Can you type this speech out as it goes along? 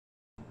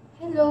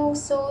Hello!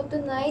 So,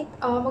 tonight,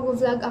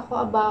 mag-vlog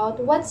ako about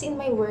what's in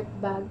my work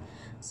bag.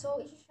 So,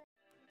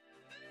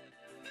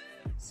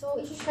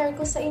 i-share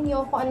ko sa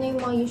inyo kung ano yung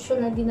mga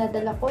usual na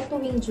dinadala ko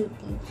tuwing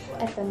duty. So,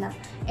 eto na.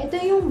 Ito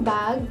yung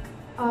bag.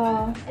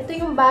 Ito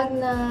yung bag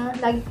na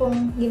lagi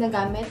kong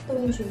ginagamit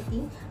tuwing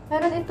duty.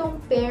 Meron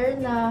itong pair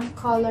na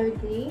color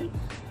gray.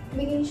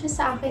 Bigay siya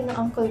sa akin ng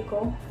uncle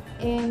ko.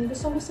 And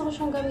gusto ko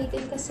siyang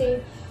gamitin kasi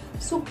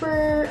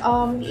super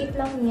liit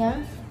lang niya.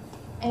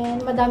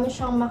 And madami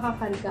siyang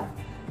makakarga.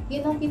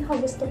 Yun ang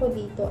pinakagusto ko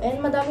dito.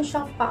 And madami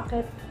siyang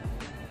pocket.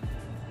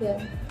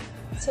 Yan.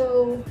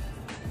 So,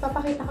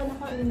 papakita ko na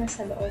kung ano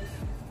nasa loob.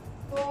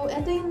 So,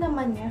 ito yung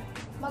laman niya.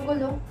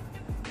 Magulo.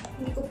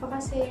 Hindi ko pa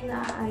kasi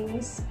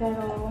naaayos.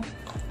 Pero,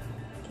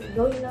 okay,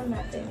 gawin lang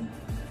natin.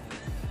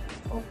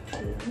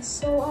 Okay.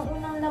 So, ang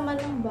unang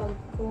laman ng bag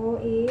ko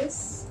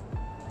is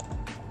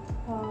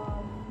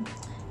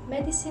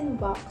medicine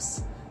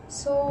box.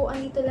 So,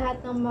 andito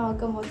lahat ng mga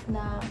gamot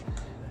na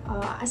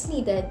as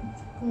needed.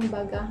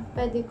 Kumbaga,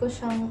 pwede ko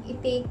siyang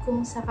i-take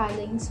kung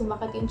sakaling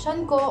sumakit yung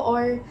tiyan ko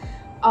or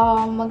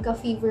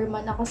magka-fever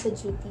man ako sa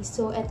duty.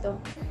 So, eto.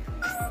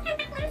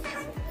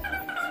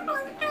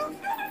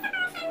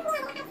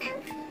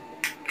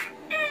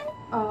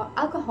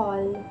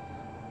 Alcohol.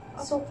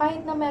 So,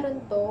 kahit na meron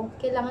to,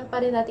 kailangan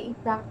pa rin natin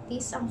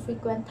i-practice ang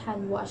frequent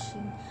hand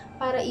washing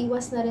para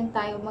iwas na rin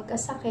tayo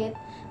magkasakit,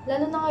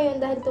 lalo na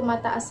ngayon dahil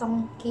tumataas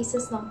ang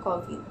cases ng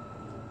COVID.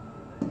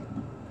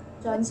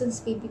 Johnson's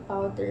baby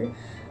powder.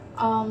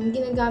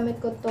 Ginagamit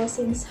ko to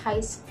since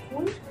high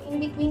school. In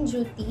between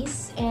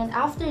duties and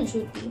after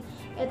duty,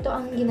 ito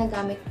ang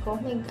ginagamit ko.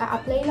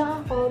 Nag-a-apply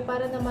lang ako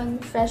para naman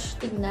fresh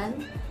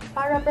tignan.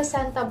 Para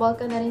presentable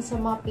ka na rin sa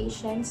mga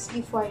patients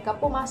before ka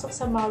pumasok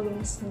sa mga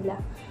rooms nila.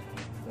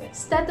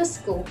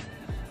 Stethoscope.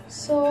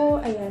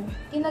 So, ayan.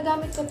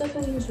 Ginagamit ko to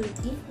tuwing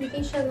duty. Bigay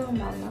siya ng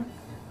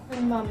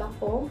mama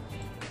ko.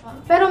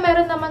 Pero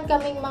meron naman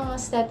kaming mga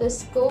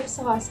stethoscope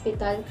sa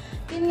hospital.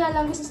 Yun nga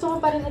lang, gusto ko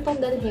pa rin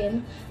itong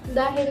dalhin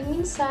dahil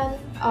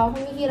minsan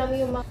humihiram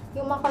yung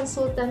mga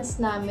consultants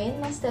namin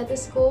ng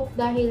stethoscope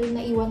dahil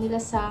naiwan nila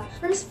sa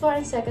first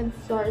floor and second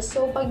floor.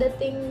 So,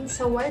 pagdating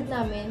sa ward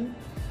namin,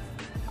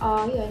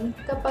 yun,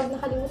 kapag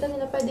nakalimutan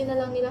nila, pwede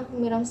na lang nila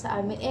humiram sa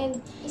amin. And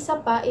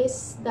isa pa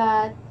is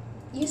that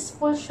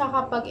useful siya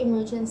kapag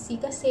emergency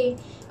kasi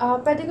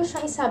pwede ko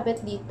siyang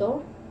isabit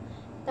dito.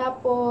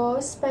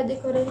 Tapos, pwede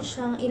ko rin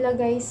siyang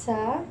ilagay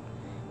sa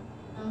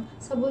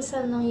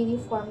bulsa ng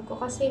uniform ko.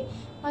 Kasi,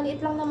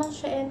 maliit lang naman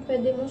siya and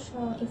pwede mo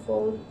siyang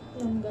i-fold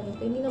yung ganito.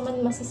 Hindi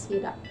naman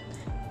masisira.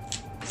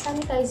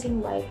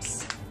 Sanitizing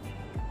wipes.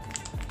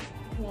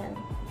 Yan.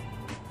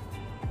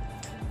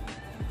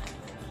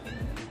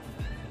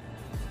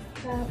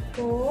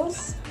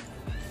 Tapos,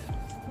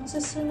 ang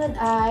susunod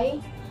ay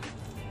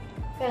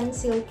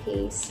pencil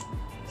case.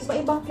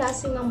 Iba-ibang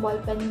klase ng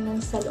ballpen yung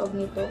sa loob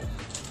nito.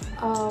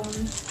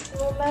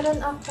 So,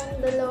 meron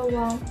akong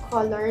dalawang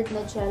colored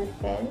na gel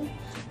pen.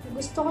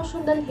 Gusto ko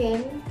siyang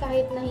dalhin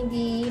kahit na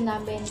hindi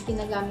namin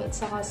ginagamit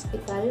sa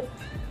hospital.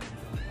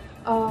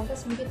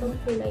 Kasi itong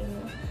kulay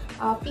niya.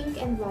 Pink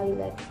and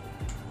violet.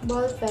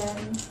 Ball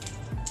pen.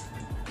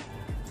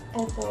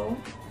 Ito.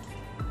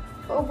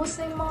 Paubos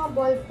na yung mga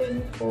ball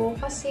pen ko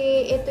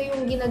kasi ito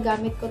yung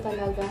ginagamit ko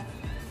talaga.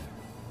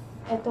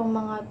 Etong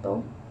mga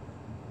to.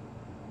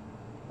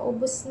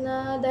 Paubos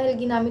na dahil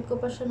ginamit ko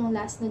pa siya nung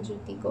last na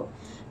duty ko.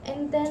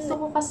 And then, gusto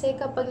ko kasi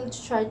kapag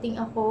nag-charting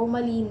ako,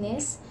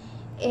 malinis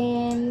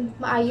and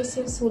maayos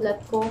yung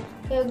sulat ko.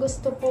 Kaya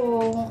gusto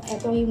ko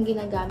ito yung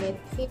ginagamit.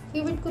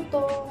 Favorite ko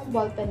tong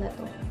ballpen na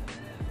to.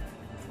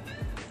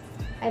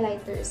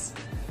 Highlighters.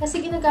 Kasi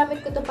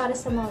ginagamit ko to para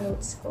sa mga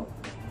notes ko.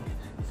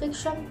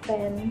 Friction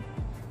pen,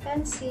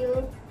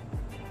 pencil.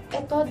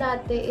 Ito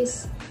dati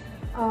is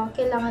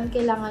kailangan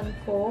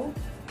ko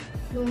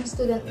nung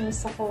student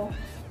nurse ako.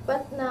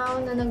 But now,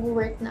 na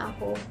nag-work na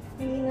ako,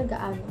 hindi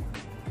nagaano.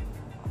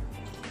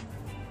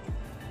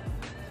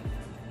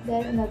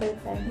 Then, another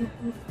pen.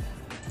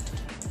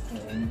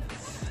 Ayan.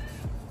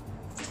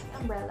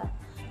 Umbrella.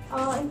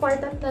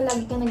 Important na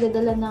lagi ka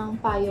nagdadala ng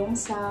payong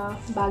sa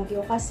Baguio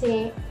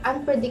kasi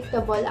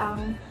unpredictable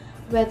ang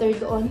weather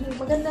doon.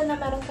 Maganda na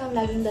meron kang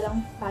laging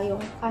dalang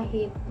payong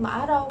kahit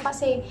maaraw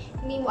kasi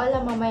hindi mo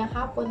alam mamayang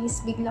hapon is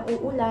biglang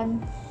uulan.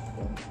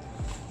 Ayan.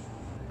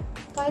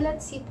 Toilet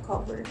seat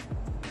cover.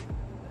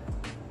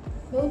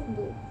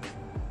 Notebook.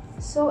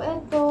 So,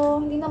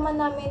 eto, hindi naman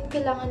namin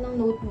kailangan ng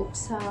notebook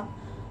sa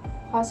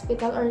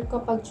hospital or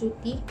kapag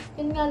duty.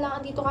 Yun nga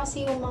lang, dito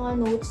kasi yung mga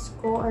notes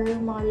ko or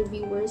mga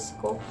reviewers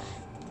ko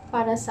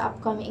para sa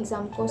upcoming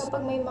exam ko.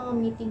 Kapag may mga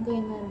meeting ko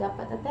yun na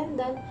dapat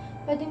attendan,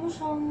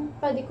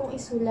 pwede kong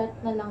isulat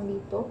na lang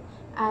dito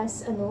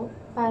as a note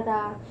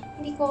para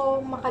hindi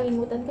ko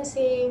makalimutan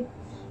kasi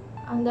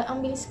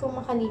ang bilis kong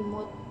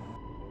makalimot.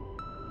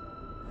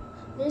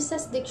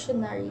 Nurses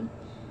Dictionary.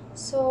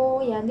 So,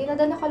 yan.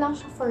 Dinadala ko lang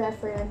siya for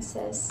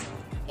references.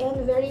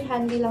 And very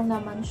handy lang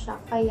naman siya.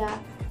 Kaya,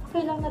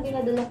 okay lang na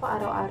dinadala ko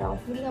araw-araw.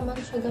 Hindi naman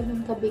siya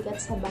ganun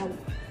kabigat sa bag.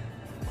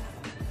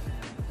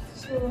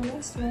 So,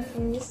 next one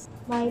is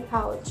my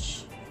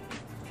pouch.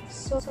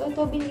 So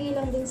ito, binigay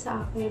lang din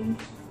sa akin.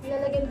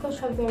 Nilalagyan ko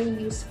siya, very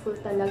useful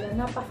talaga.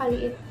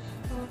 Napakaliit.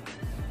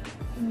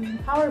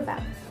 Power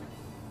bank.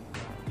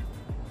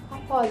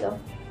 Apollo.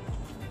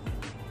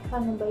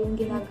 Paano ba yung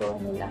ginagawa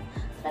nila?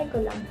 Try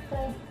ko lang.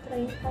 Try.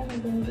 Paano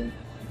din?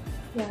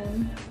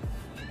 Yan.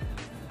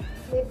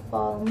 Lip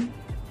balm.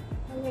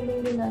 Ano ba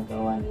yung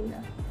ginagawa nila?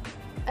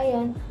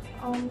 Ayan.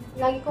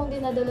 Lagi kong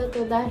dinadala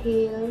to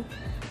dahil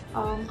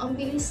ang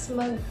bilis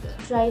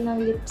mag-dry ng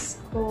lips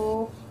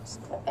ko.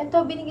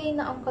 Ito, binigay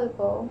na uncle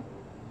ko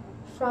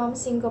from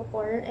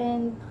Singapore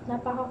and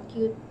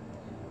napaka-cute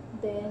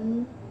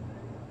din.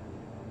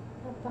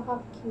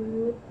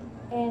 Napaka-cute.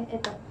 And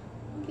ito,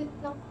 cute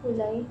ng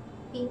kulay.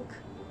 Pink.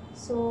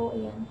 So,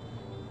 ayan.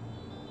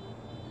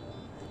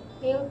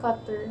 Nail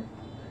cutter.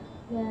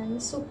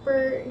 Yan.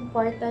 Super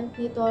important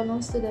nito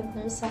nung student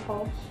nurse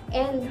ako.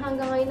 And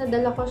hanggang ngayon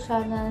nadala ko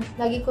siya na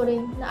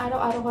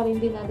araw-araw ko rin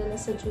dinadala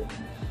sa duty.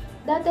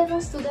 Dati nung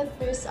student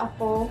nurse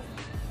ako,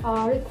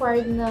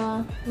 required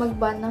na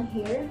mag-ban ng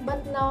hair.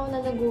 But now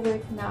na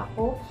nag-work na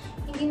ako,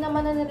 hindi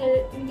naman na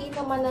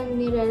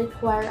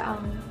nire-require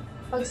ang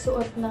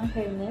pagsuot ng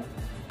hairnet.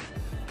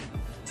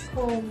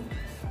 So,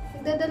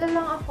 nagdadala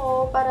lang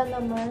ako para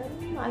naman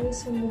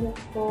maayos yung buhok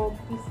ko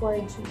before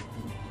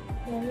duty.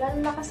 Yan, lalo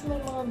na kasi may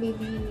mga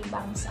baby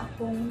bangs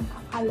akong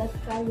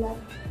kalat-kalat.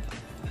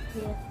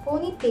 Yan,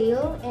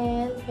 ponytail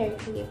and hair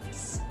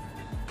clips.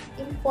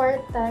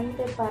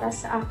 Importante para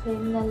sa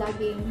akin na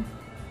laging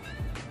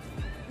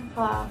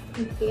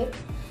nakahigpit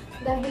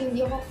dahil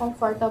hindi ako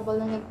comfortable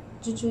na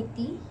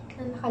nag-duty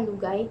na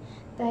nakalugay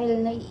dahil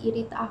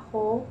naiirita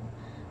ako.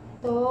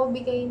 Ito,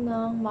 bigay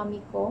ng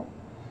mami ko.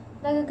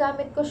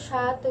 Nagagamit ko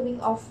siya tuwing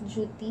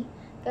off-duty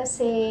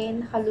kasi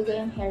nakalugay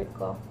ang hair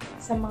ko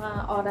sa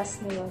mga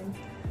oras na yun.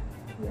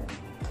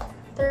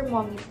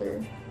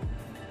 Thermometer.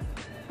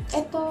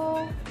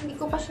 Ito, hindi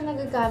ko pa siya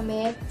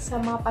nagagamit sa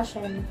mga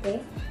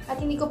pasyente at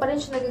hindi ko pa rin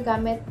siya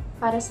nagagamit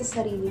para sa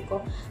sarili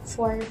ko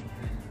for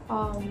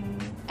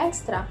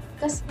extra.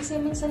 Kasi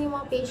minsan yung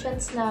mga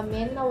patients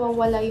namin,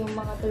 nawawala yung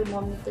mga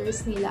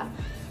thermometers nila.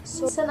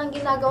 So, minsan ang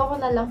ginagawa ko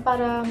na lang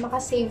para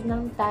makasave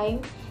ng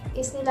time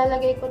is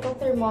nilalagay ko tong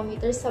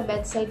thermometer sa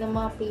bedside ng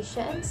mga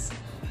patients.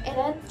 And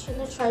then,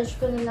 charge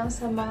ko na lang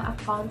sa mga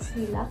accounts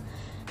nila.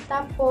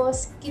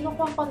 Tapos,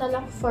 kinukuha ko na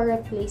lang for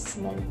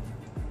replacement.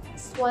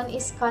 This one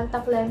is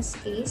contact lens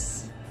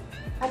case.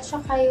 At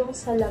saka yung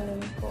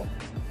salamin ko.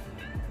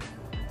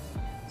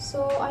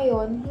 So,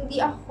 ayun. Hindi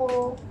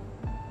ako...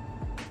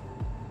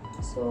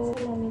 So,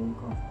 salamin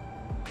ko.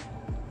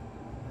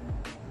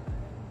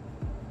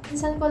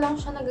 Minsan ko lang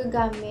siya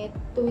nagagamit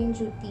tuwing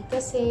duty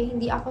kasi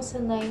hindi ako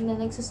sanay na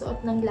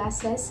nagsusuot ng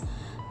glasses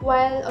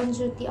while on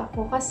duty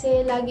ako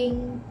kasi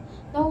laging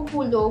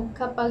nahuhulog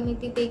kapag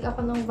nagtitake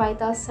ako ng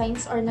vital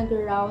signs or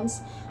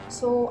nag-rounds.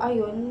 So,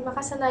 ayun,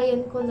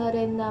 makasanayan ko na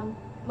rin na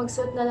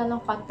magsuot na lang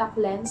ng contact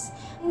lens.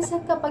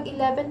 Minsan kapag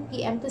 11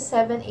 PM to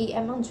 7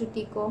 AM ang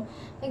duty ko,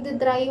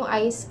 nagda-dry yung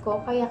eyes ko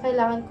kaya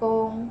kailangan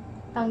kong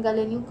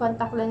tanggalin yung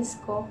contact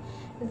lens ko.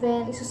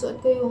 Then,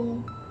 isusuot ko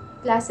yung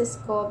glasses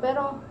ko.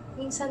 Pero,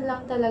 minsan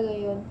lang talaga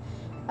yun.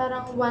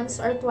 Parang once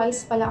or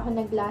twice pala ako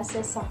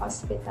nag-glasses sa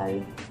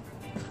hospital.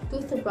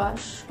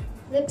 Toothbrush.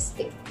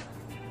 Lipstick.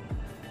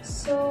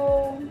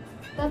 So,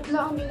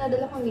 tatlo ang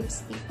dinadala kong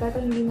lipstick. Pero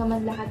hindi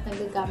naman lahat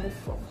nagagamit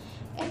ko.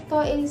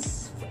 Ito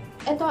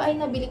ay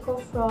nabili ko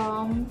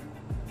from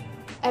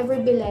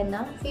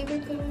Everbilena.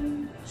 Favorite ko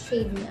yung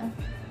shade niya.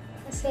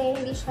 Kasi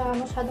hindi siya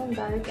masyadong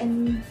dark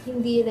and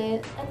hindi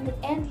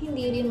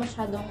rin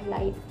masyadong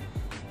light.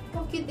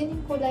 So, cute din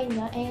yung kulay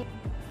niya. And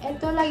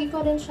ito, lagi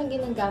ko rin siyang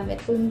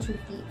ginagamit tuwing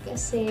duty.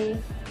 Kasi,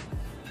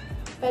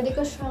 pwede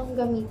ko siyang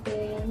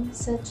gamitin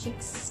sa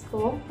cheeks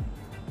ko.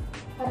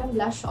 Parang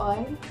blush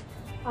on.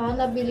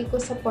 Nabili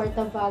ko sa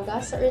Portavaga,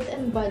 sa Earth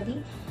and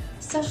Body.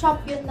 Sa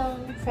shop yun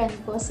ng friend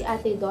ko, si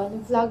Ate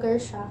Don. Vlogger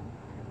siya.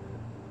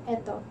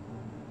 Ito.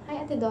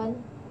 Hi, Ate Don.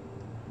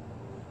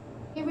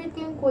 Favorite ko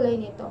yung kulay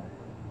nito.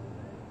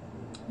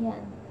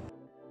 Yan.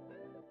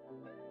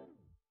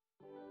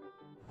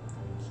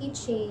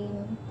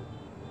 Keychain.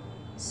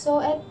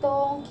 So,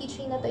 etong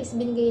keychain na to is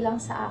binigay lang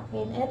sa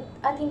akin.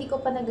 At hindi ko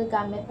pa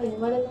nagagamit.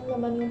 Ayun, wala nang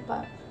laman yung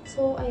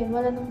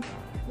wala nang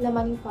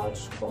laman yung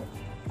pouch ko.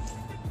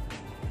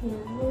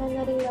 Ayan, wala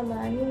na rin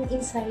laman yung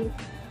inside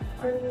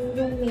or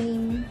yung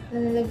main na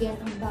nalagyan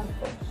ng bag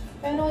ko.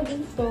 Pero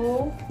dito,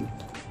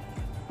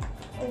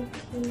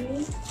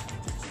 okay.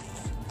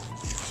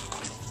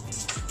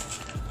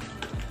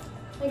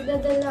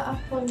 Nagdadala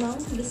ako ng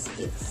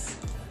biscuits.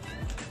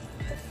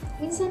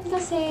 Minsan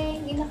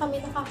kasi hindi na kami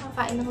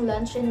nakakakain ng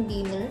lunch and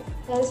dinner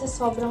dahil sa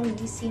sobrang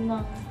busy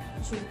ng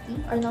duty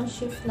or ng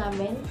shift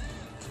namin.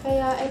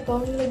 Kaya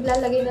ito,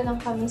 naglalagay na lang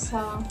kami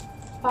sa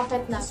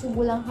pocket na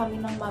subo lang kami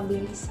ng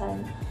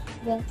mabilisan.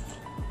 Then,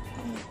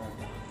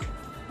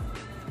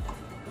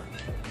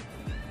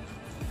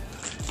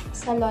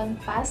 salon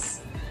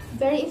pass.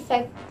 Very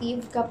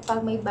effective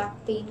kapag may back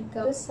pain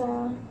ka.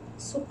 Sa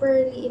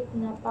super liit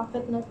na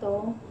pocket na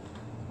to,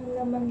 ang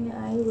laman niya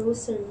ay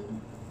rosary.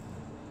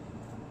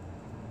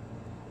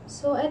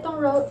 So, itong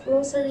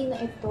rosary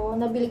na ito,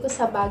 nabili ko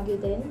sa Baguio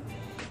din.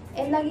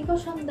 And lagi ko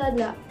siyang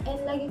dala.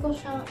 And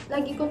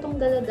lagi ko tong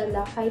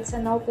dala-dala kahit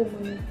saan ako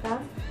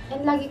pumunta.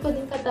 And lagi ko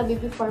din katabi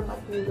before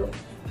matulog.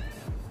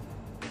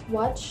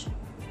 Watch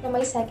na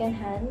may second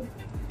hand.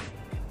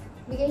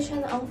 Bigay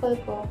siya ng uncle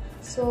ko.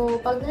 So,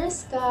 pag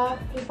nurse ka,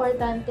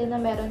 importante na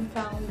meron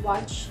kang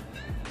watch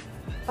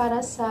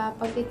para sa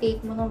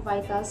pagtitake mo ng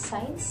vital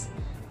signs.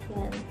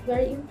 Yan.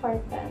 Very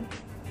important.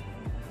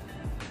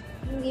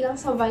 Hindi lang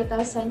sa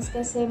vital signs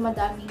kasi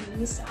madaming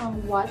use ang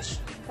watch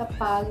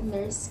kapag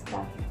nurse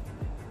ka.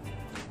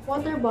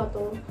 Water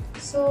bottle.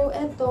 So,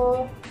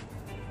 ito,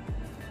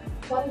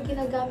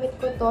 ginagamit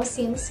ko to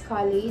since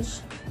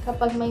college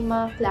kapag may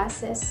mga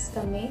classes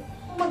kami.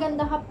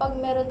 Maganda kapag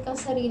meron kang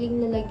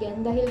sariling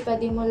lalagyan dahil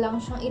pwede mo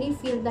lang siyang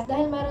i-refill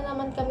dahil meron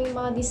naman kami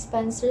mga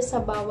dispenser sa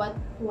bawat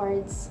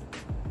wards.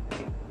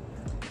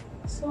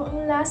 So,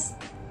 ang last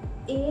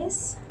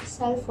is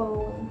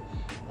cellphone.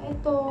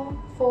 Ito,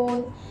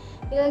 phone.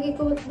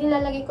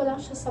 Nilalagay ko lang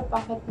siya sa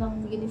pocket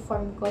ng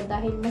uniform ko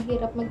dahil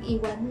mahirap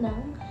mag-iwan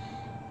ng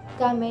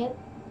gamit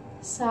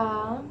sa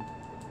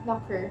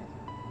locker.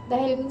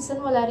 Dahil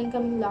minsan wala rin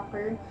kaming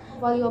locker,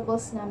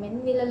 valuables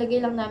namin, nilalagay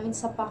lang namin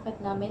sa pocket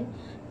namin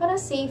para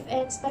safe,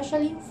 and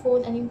especially yung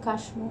phone and yung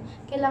cash mo,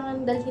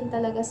 kailangan dalhin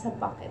talaga sa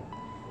pocket.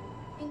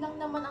 Yun lang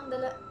naman ang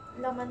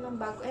laman ng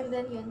bag, and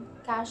then yun,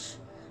 cash.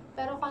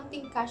 Pero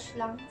konting cash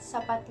lang,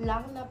 sapat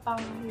lang na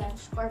pang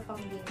lunch or pang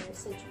dinner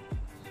sa June.